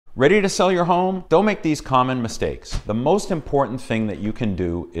Ready to sell your home? Don't make these common mistakes. The most important thing that you can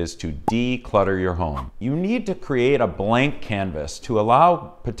do is to declutter your home. You need to create a blank canvas to allow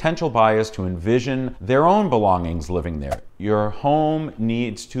potential buyers to envision their own belongings living there. Your home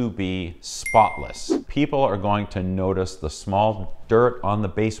needs to be spotless. People are going to notice the small dirt on the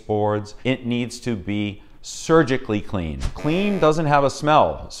baseboards. It needs to be surgically clean. Clean doesn't have a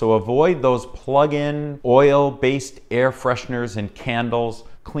smell, so avoid those plug-in oil-based air fresheners and candles.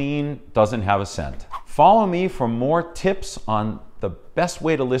 Clean doesn't have a scent. Follow me for more tips on the best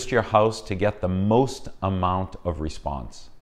way to list your house to get the most amount of response.